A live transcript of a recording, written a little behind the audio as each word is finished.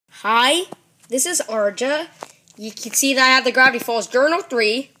Hi, this is Arja. You can see that I have the Gravity Falls Journal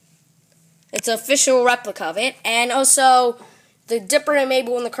 3. It's an official replica of it. And also, the Dipper and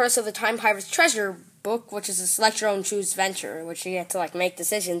Mabel and the Curse of the Time Pirate's Treasure book, which is a select your own choose venture, which you get to make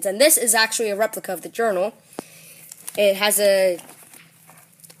decisions. And this is actually a replica of the journal. It has a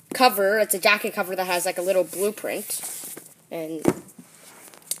cover, it's a jacket cover that has a little blueprint. And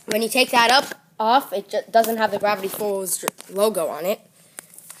when you take that off, it just doesn't have the Gravity Falls logo on it.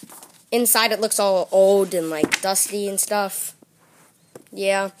 Inside it looks all old and dusty and stuff.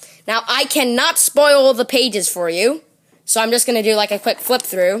 Yeah. Now I cannot spoil the pages for you, so I'm just gonna do a quick flip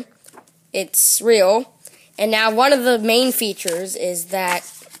through. It's real. And now one of the main features is that,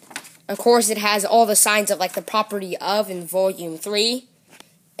 of course, it has all the signs of the property of in volume 3.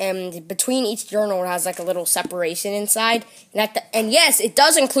 And between each journal, it has a little separation inside. And yes, it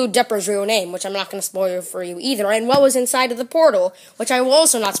does include Dipper's real name, which I'm not going to spoil for you either. And what was inside of the portal, which I will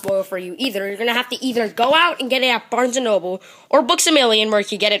also not spoil for you either. You're going to have to either go out and get it at Barnes & Noble or Books A Million, where you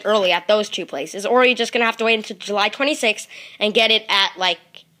can get it early at those two places. Or you're just going to have to wait until July 26th and get it at,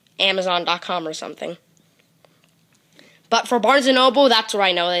 Amazon.com or something. But for Barnes & Noble, that's where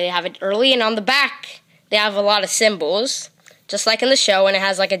I know they have it early. And on the back, they have a lot of symbols, just like in the show, and it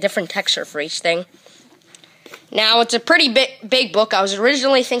has a different texture for each thing. Now, it's a pretty big book. I was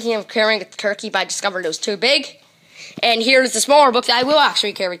originally thinking of carrying it to Turkey, but I discovered it was too big. And here's the smaller book that I will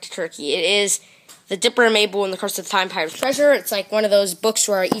actually carry to Turkey. It is The Dipper and Mabel and the Curse of the Time Pirate's Treasure. It's one of those books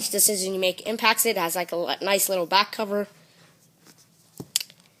where each decision you make impacts it. It has a nice little back cover.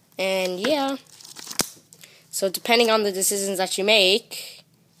 And yeah. So depending on the decisions that you make,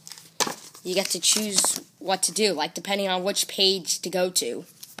 you get to choose what to do, depending on which page to go to.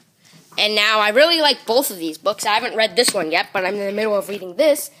 And now, I really like both of these books. I haven't read this one yet, but I'm in the middle of reading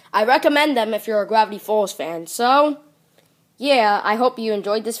this. I recommend them if you're a Gravity Falls fan. So, yeah, I hope you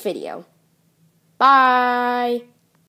enjoyed this video. Bye!